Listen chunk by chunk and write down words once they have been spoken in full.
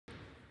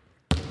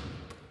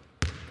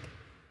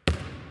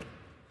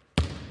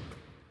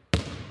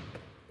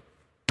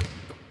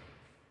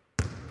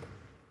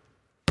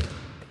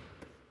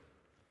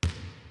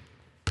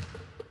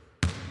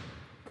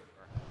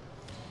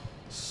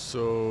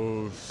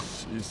So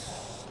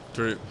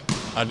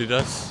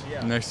Adidas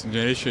Next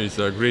Generation is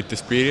a great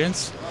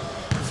experience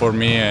for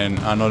me and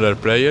another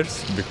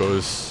players,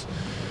 because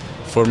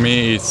for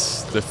me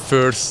it's the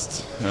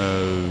first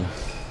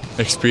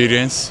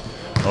experience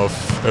of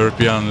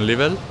European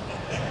level,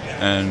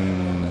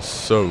 and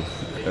so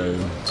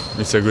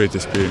it's a great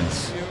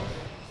experience.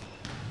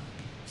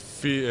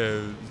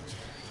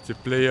 The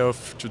play of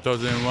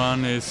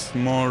 2001 is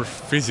more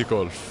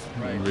physical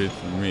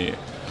with me,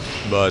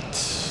 but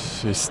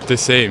it's the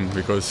same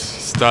because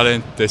it's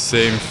talent the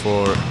same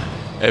for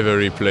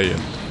every player.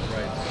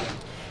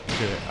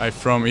 Okay, I'm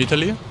from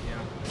Italy,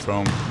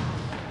 from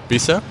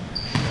Pisa,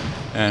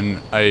 and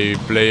I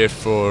play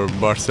for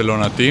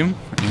Barcelona team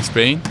in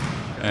Spain.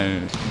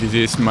 And this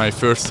is my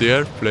first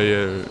year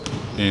playing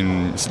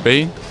in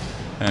Spain,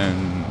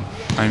 and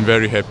I'm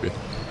very happy.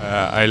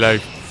 I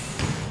like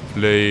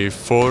play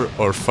 4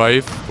 or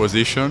 5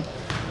 position,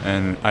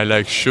 and I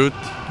like shoot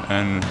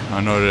and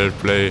another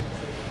play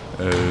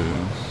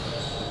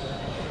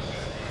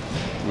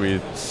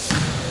with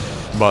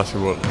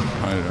basketball.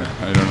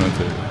 I don't know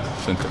the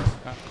center.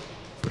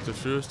 For the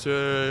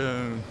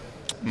future,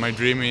 my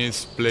dream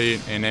is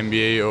playing in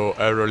NBA or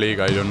Euroleague.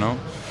 I don't know,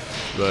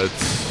 but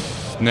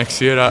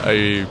next year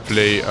I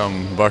play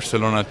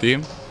Barcelona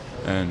team,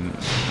 and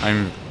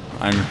I'm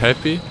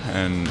happy.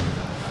 And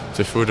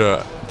the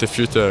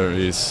future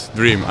is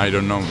dream. I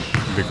don't know,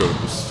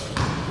 because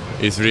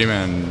it's dream,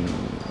 and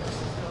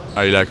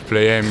I like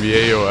play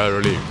NBA or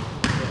Euroleague,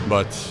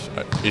 but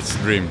it's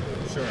dream.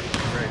 Sure,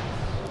 great.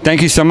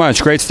 Thank you so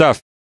much. Great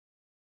stuff.